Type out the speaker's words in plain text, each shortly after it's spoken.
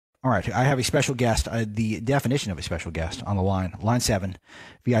All right, I have a special guest, the definition of a special guest on the line. Line 7,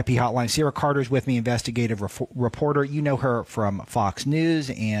 VIP hotline. Sara Carter's with me, investigative reporter. You know her from Fox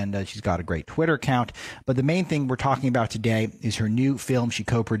News, and she's got a great Twitter account. But the main thing we're talking about today is her new film she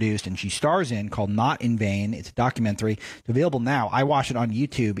co-produced and she stars in called Not in Vain. It's a documentary. It's available now. I watched it on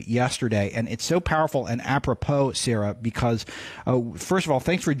YouTube yesterday, and it's so powerful and apropos, Sara, because, first of all,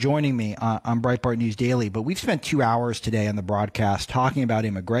 thanks for joining me on Breitbart News Daily. But we've spent 2 hours today on the broadcast talking about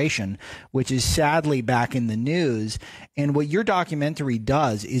immigration, which is sadly back in the news. And what your documentary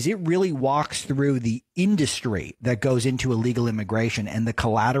does is it really walks through the industry that goes into illegal immigration and the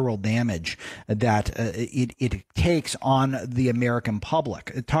collateral damage that it takes on the American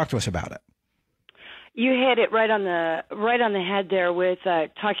public. Talk to us about it. You hit it right on the head there with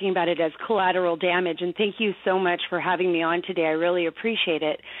talking about it as collateral damage. And thank you so much for having me on today. I really appreciate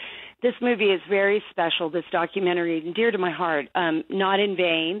it. This movie is very special, this documentary, dear to my heart, Not in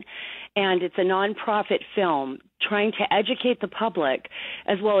Vain, and it's a nonprofit film trying to educate the public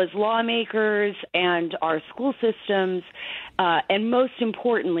as well as lawmakers and our school systems, and most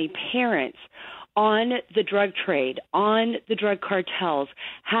importantly, parents, on the drug trade, on the drug cartels,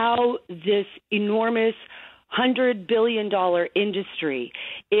 how this enormous $100 billion industry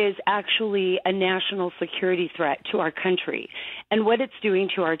is actually a national security threat to our country and what it's doing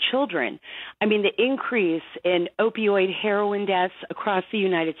to our children. I mean, the increase in opioid heroin deaths across the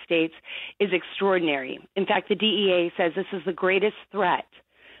United States is extraordinary. In fact, the DEA says this is the greatest threat.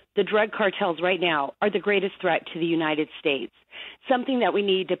 The drug cartels right now are the greatest threat to the United States, something that we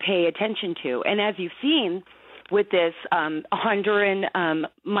need to pay attention to. And as you've seen with this Honduran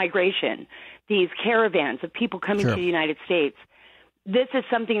migration, these caravans of people coming to the United States, this is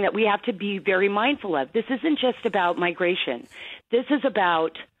something that we have to be very mindful of. This isn't just about migration. This is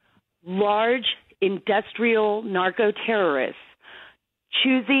about large industrial narco-terrorists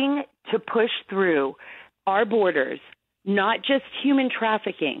choosing to push through our borders, not just human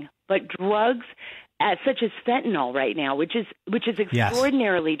trafficking, but drugs such as fentanyl right now, which is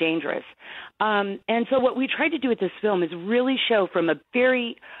extraordinarily dangerous. And so what we tried to do with this film is really show from a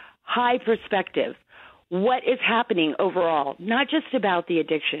very high perspective what is happening overall, not just about the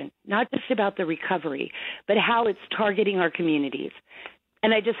addiction, not just about the recovery, but how it's targeting our communities.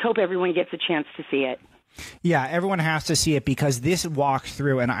 And I just hope everyone gets a chance to see it. Yeah, everyone has to see it because this walks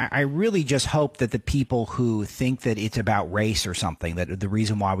through, and I really just hope that the people who think that it's about race or something, that the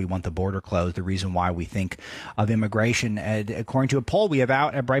reason why we want the border closed, the reason why we think of immigration, according to a poll we have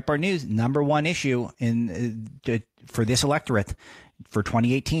out at Breitbart News, #1 issue for this electorate for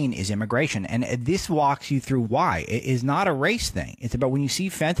 2018 is immigration. And this walks you through why. It is not a race thing. It's about when you see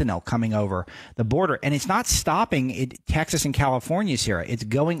fentanyl coming over the border, and it's not stopping in Texas and California, Sara. It's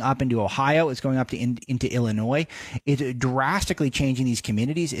going up into Ohio. It's going up to into Illinois. It's drastically changing these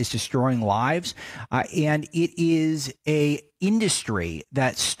communities. It's destroying lives. And it is a industry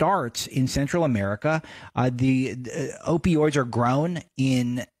that starts in Central America. The opioids are grown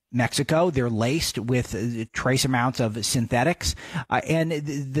in Mexico. They're laced with trace amounts of synthetics and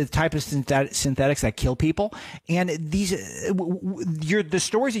the type of synthetics that kill people. And these, the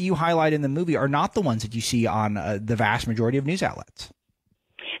stories that you highlight in the movie are not the ones that you see on the vast majority of news outlets.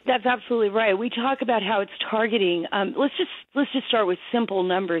 That's absolutely right. We talk about how it's targeting. Let's just start with simple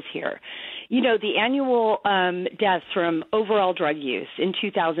numbers here. You know, the annual deaths from overall drug use in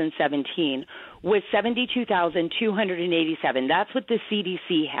 2017 was 72,287. That's what the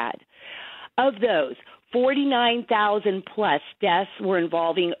CDC had. Of those, 49,000 plus deaths were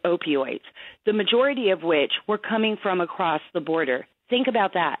involving opioids, the majority of which were coming from across the border. Think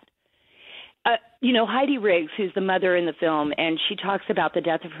about that. You know, Heidi Riggs, who's the mother in the film, and she talks about the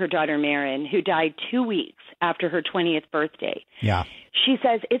death of her daughter, Marin, who died 2 weeks after her 20th birthday. Yeah. She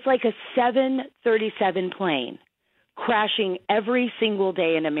says it's like a 737 plane crashing every single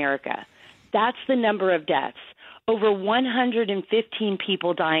day in America. That's the number of deaths. Over 115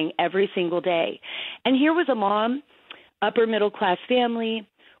 people dying every single day. And here was a mom, upper middle class family,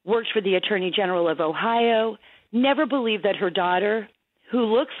 worked for the Attorney General of Ohio, never believed that her daughter, who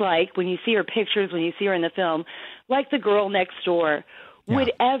looks like, when you see her pictures, when you see her in the film, like the girl next door,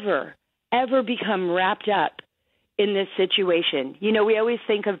 would ever become wrapped up in this situation. You know, we always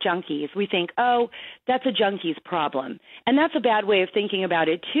think of junkies. We think, oh, that's a junkie's problem. And that's a bad way of thinking about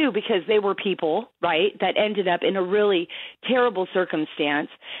it, too, because they were people, right, that ended up in a really terrible circumstance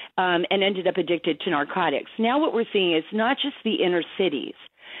and ended up addicted to narcotics. Now what we're seeing is not just the inner cities.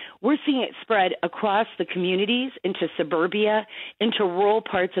 we're seeing it spread across the communities, into suburbia, into rural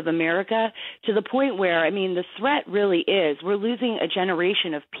parts of America, to the point where, I mean, the threat really is we're losing a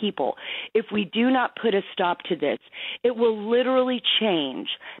generation of people. If we do not put a stop to this, it will literally change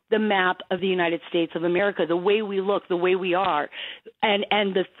the map of the United States of America, the way we look, the way we are, and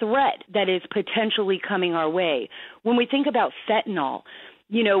the threat that is potentially coming our way. When we think about fentanyl,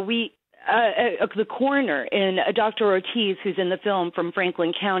 you know, the coroner in Dr. Ortiz, who's in the film from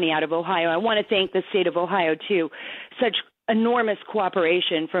Franklin County out of Ohio, I want to thank the state of Ohio, too. Such enormous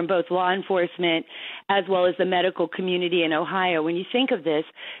cooperation from both law enforcement as well as the medical community in Ohio. When you think of this,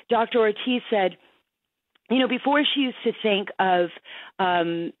 Dr. Ortiz said, you know, before she used to think of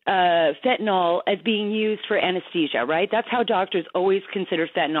fentanyl as being used for anesthesia, right? That's how doctors always consider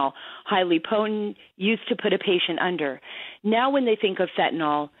fentanyl, highly potent, used to put a patient under. Now when they think of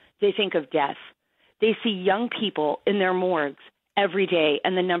fentanyl, they think of death. They see young people in their morgues every day,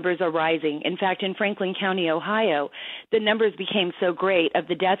 and the numbers are rising. In fact, in Franklin County, Ohio, the numbers became so great of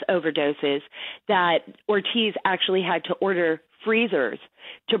the death overdoses that Ortiz actually had to order freezers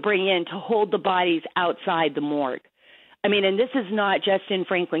to bring in to hold the bodies outside the morgue. I mean, and this is not just in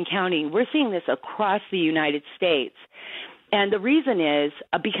Franklin County. We're seeing this across the United States. And the reason is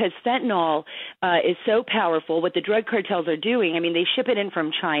because fentanyl is so powerful. What the drug cartels are doing, I mean, they ship it in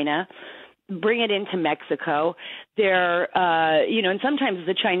from China, bring it into Mexico. They're, and sometimes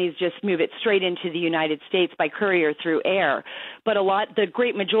the Chinese just move it straight into the United States by courier through air. But the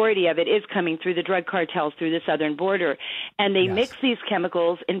great majority of it is coming through the drug cartels through the southern border. And they mix these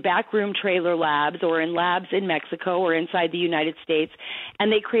chemicals in backroom trailer labs or in labs in Mexico or inside the United States,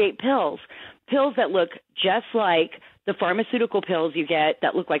 and they create pills that look just like the pharmaceutical pills you get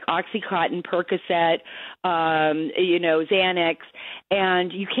that look like Oxycontin, Percocet, Xanax,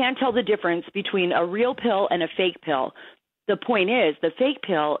 and you can't tell the difference between a real pill and a fake pill. The point is, the fake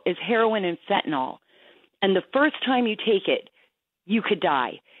pill is heroin and fentanyl, and the first time you take it, you could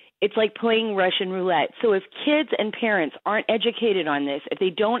die. It's like playing Russian roulette. So if kids and parents aren't educated on this, if they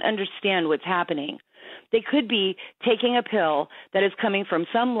don't understand what's happening, they could be taking a pill that is coming from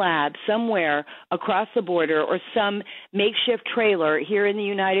some lab somewhere across the border or some makeshift trailer here in the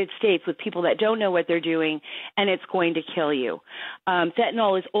United States with people that don't know what they're doing, and it's going to kill you.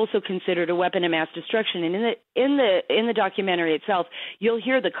 Fentanyl is also considered a weapon of mass destruction, and in the documentary itself, you'll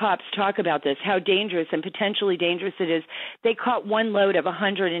hear the cops talk about this, how dangerous and potentially dangerous it is. They caught one load of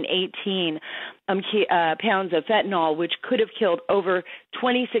 118 pounds of fentanyl, which could have killed over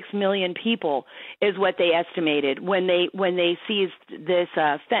 26 million people, is what they estimated when they seized this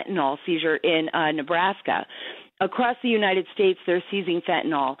fentanyl seizure in Nebraska. Across the United States, they're seizing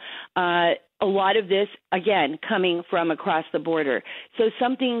fentanyl. A lot of this, again, coming from across the border. So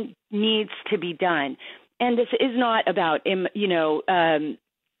something needs to be done. And this is not about,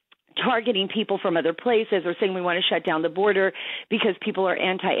 targeting people from other places or saying we want to shut down the border because people are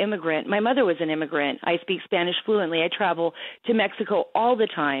anti-immigrant. My mother was an immigrant. I speak Spanish fluently. I travel to Mexico all the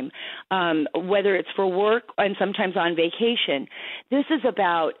time, whether it's for work and sometimes on vacation. This is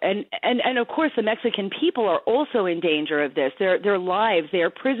about, and of course the Mexican people are also in danger of this. Their lives, they are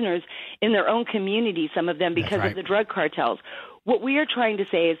prisoners in their own community, some of them because of the drug cartels. What we are trying to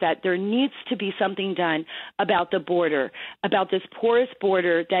say is that there needs to be something done about the border, about this porous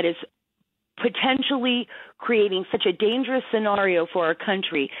border that is potentially creating such a dangerous scenario for our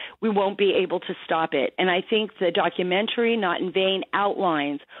country. We won't be able to stop it. And I think the documentary, Not in Vain,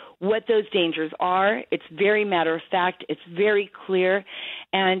 outlines what those dangers are. It's very matter of fact. It's very clear.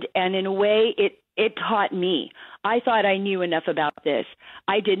 And in a way, it taught me. I thought I knew enough about this.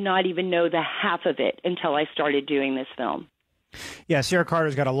 I did not even know the half of it until I started doing this film. Yeah, Sara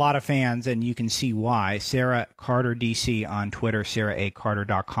Carter's got a lot of fans, and you can see why. Sara Carter DC on Twitter,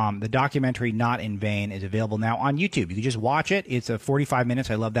 SaraACarter.com. The documentary Not in Vain is available now on YouTube. You can just watch it. It's 45 minutes.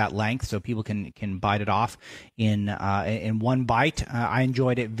 I love that length, so people can bite it off in one bite. I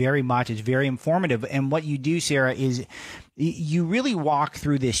enjoyed it very much. It's very informative. And what you do, Sara, is you really walk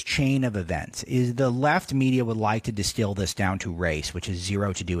through this chain of events. Is the left media would like to distill this down to race, which has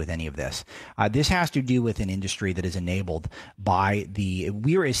zero to do with any of this. This has to do with an industry that is enabled by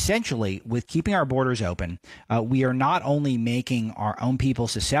we are essentially, with keeping our borders open, we are not only making our own people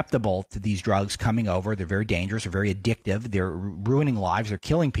susceptible to these drugs coming over. They're very dangerous. They're very addictive. They're ruining lives. They're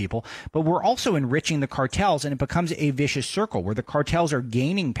killing people. But we're also enriching the cartels, and it becomes a vicious circle where the cartels are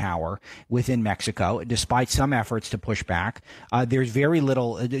gaining power within Mexico, despite some efforts to push back. There's very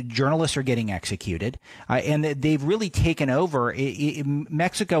little. Journalists are getting executed, and they've really taken over.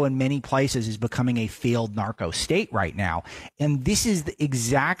 Mexico, in many places, is becoming a failed narco state right now, and this is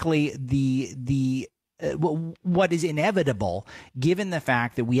exactly the what is inevitable, given the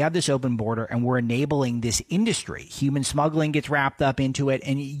fact that we have this open border and we're enabling this industry. Human smuggling gets wrapped up into it,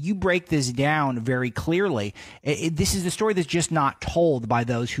 and you break this down very clearly. This is the story that's just not told by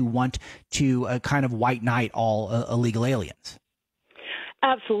those who want to kind of white knight all illegal aliens.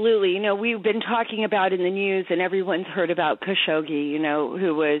 Absolutely. You know, we've been talking about in the news, and everyone's heard about Khashoggi, you know,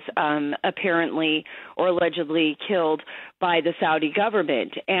 who was apparently or allegedly killed by the Saudi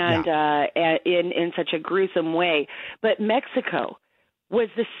government, and in such a gruesome way. But Mexico was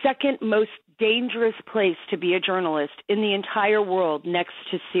the second most dangerous place to be a journalist in the entire world, next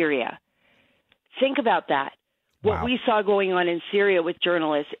to Syria. Think about that. What we saw going on in Syria with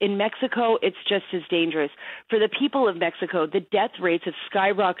journalists. In Mexico, it's just as dangerous. For the people of Mexico, the death rates have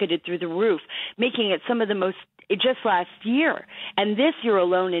skyrocketed through the roof, making it some of the most, just last year. And this year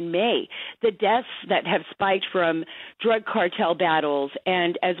alone in May, the deaths that have spiked from drug cartel battles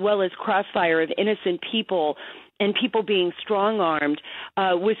and as well as crossfire of innocent people and people being strong-armed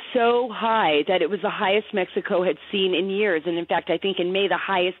was so high that it was the highest Mexico had seen in years. And in fact, I think in May, the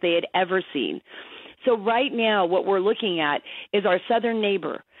highest they had ever seen. So right now, what we're looking at is our southern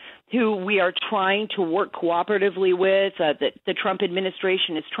neighbor, who we are trying to work cooperatively with. The Trump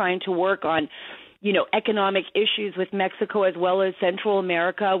administration is trying to work on, you know, economic issues with Mexico as well as Central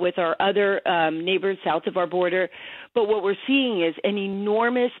America with our other neighbors south of our border. But what we're seeing is an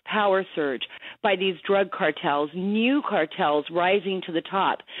enormous power surge by these drug cartels, new cartels rising to the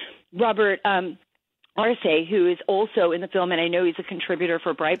top. Robert Arce, who is also in the film, and I know he's a contributor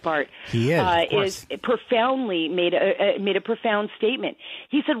for Breitbart, he is profoundly made a profound statement.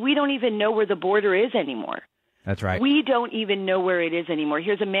 He said, "We don't even know where the border is anymore." That's right. We don't even know where it is anymore.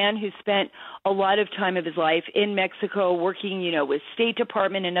 Here's a man who spent a lot of time of his life in Mexico working, you know, with State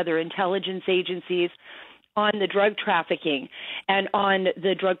Department and other intelligence agencies on the drug trafficking and on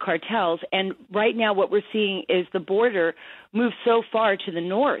the drug cartels. And right now what we're seeing is the border move so far to the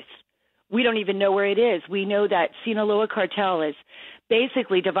north. We don't even know where it is. We know that Sinaloa cartel has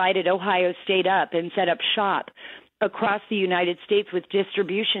basically divided Ohio State up and set up shop across the United States with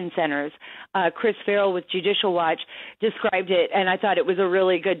distribution centers. Chris Farrell with Judicial Watch described it, and I thought it was a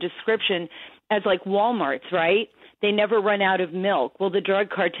really good description, as like Walmarts, right? They never run out of milk. Well, the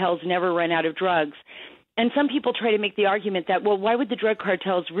drug cartels never run out of drugs. And some people try to make the argument that, well, why would the drug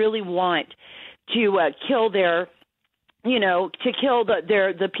cartels really want to kill their to kill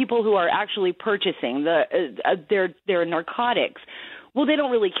the people who are actually purchasing their narcotics? Well, they don't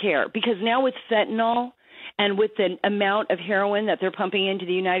really care, because now with fentanyl and with the amount of heroin that they're pumping into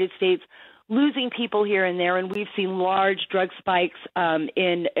the United States, losing people here and there, and we've seen large drug spikes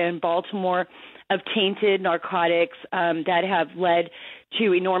in Baltimore of tainted narcotics that have led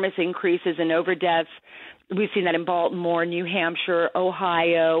to enormous increases in overdeaths. We've seen that in Baltimore, New Hampshire,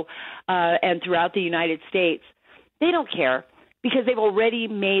 Ohio, and throughout the United States. They don't care, because they've already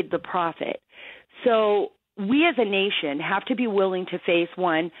made the profit. So we as a nation have to be willing to face,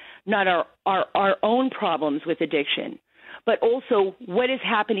 one, not our own problems with addiction, but also what is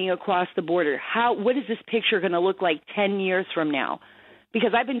happening across the border. What is this picture going to look like 10 years from now?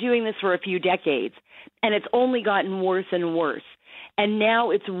 Because I've been doing this for a few decades, and it's only gotten worse and worse. And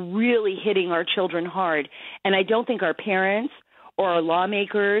now it's really hitting our children hard. And I don't think our parents or our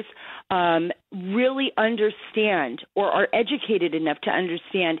lawmakers really understand or are educated enough to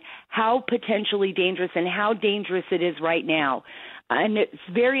understand how potentially dangerous and how dangerous it is right now. And it's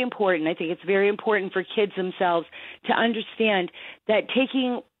very important. I think it's very important for kids themselves to understand that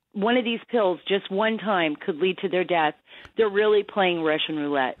taking one of these pills just one time could lead to their death. They're really playing Russian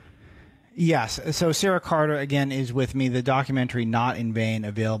roulette. Yes. So Sara Carter, again, is with me. The documentary Not in Vain,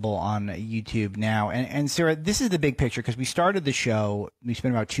 available on YouTube now. And Sara, this is the big picture, because we started the show, we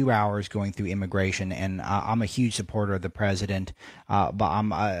spent about 2 hours going through immigration, and I'm a huge supporter of the president, but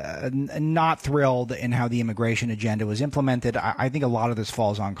I'm not thrilled in how the immigration agenda was implemented. I think a lot of this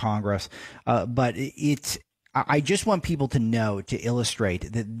falls on Congress, but I just want people to know, to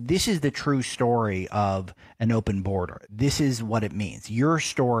illustrate that this is the true story of an open border. This is what it means. Your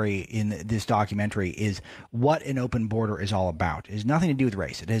story in this documentary is what an open border is all about. It has nothing to do with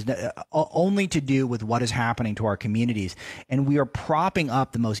race. It has only to do with what is happening to our communities. And we are propping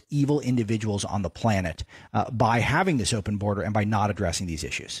up the most evil individuals on the planet by having this open border and by not addressing these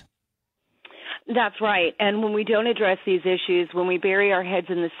issues. That's right. And when we don't address these issues, when we bury our heads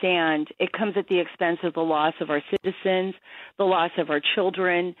in the sand, it comes at the expense of the loss of our citizens, the loss of our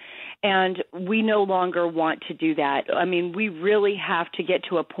children, and we no longer want to do that. I mean, we really have to get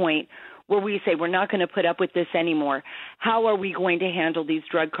to a point where we say we're not going to put up with this anymore. How are we going to handle these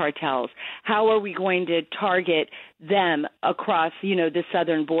drug cartels? How are we going to target them across, the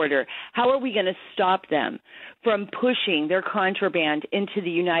southern border? How are we going to stop them from pushing their contraband into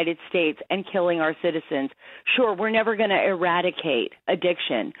the United States and killing our citizens? Sure, we're never going to eradicate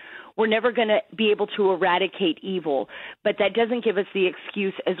addiction. We're never going to be able to eradicate evil, but that doesn't give us the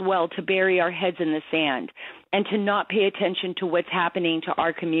excuse as well to bury our heads in the sand and to not pay attention to what's happening to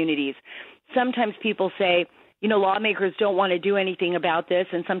our communities. Sometimes people say, lawmakers don't want to do anything about this,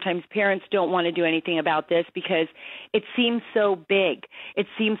 and sometimes parents don't want to do anything about this because it seems so big. It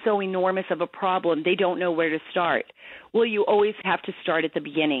seems so enormous of a problem. They don't know where to start. Well, you always have to start at the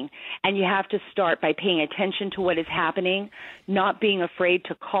beginning, and you have to start by paying attention to what is happening, not being afraid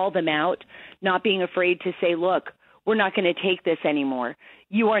to call them out, not being afraid to say, look, we're not going to take this anymore.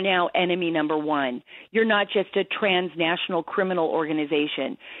 You are now enemy number one. You're not just a transnational criminal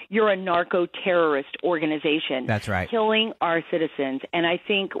organization. You're a narco-terrorist organization. That's right. Killing our citizens. And I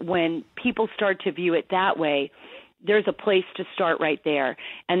think when people start to view it that way, there's a place to start right there.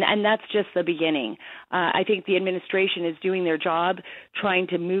 And that's just the beginning. I think the administration is doing their job trying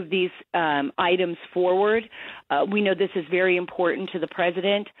to move these items forward. We know this is very important to the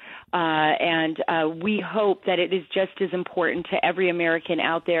president, and we hope that it is just as important to every American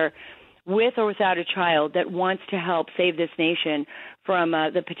out there with or without a child that wants to help save this nation from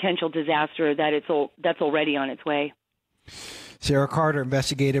the potential disaster that's already on its way. Sara Carter,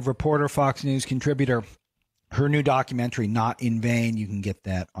 investigative reporter, Fox News contributor. Her new documentary, Not in Vain, you can get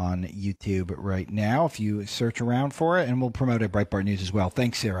that on YouTube right now if you search around for it, and we'll promote it at Breitbart News as well.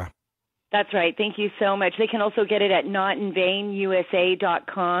 Thanks, Sara. That's right. Thank you so much. They can also get it at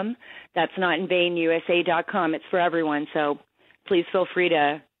notinvainusa.com. That's notinvainusa.com. It's for everyone, so please feel free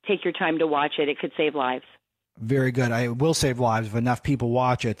to take your time to watch it. It could save lives. Very good. I will save lives if enough people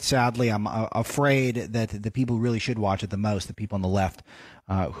watch it. Sadly, I'm afraid that the people who really should watch it the most, the people on the left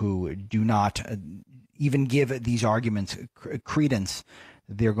who do not even give these arguments credence,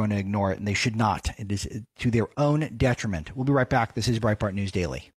 they're going to ignore it, and they should not. It is to their own detriment. We'll be right back. This is Breitbart News Daily.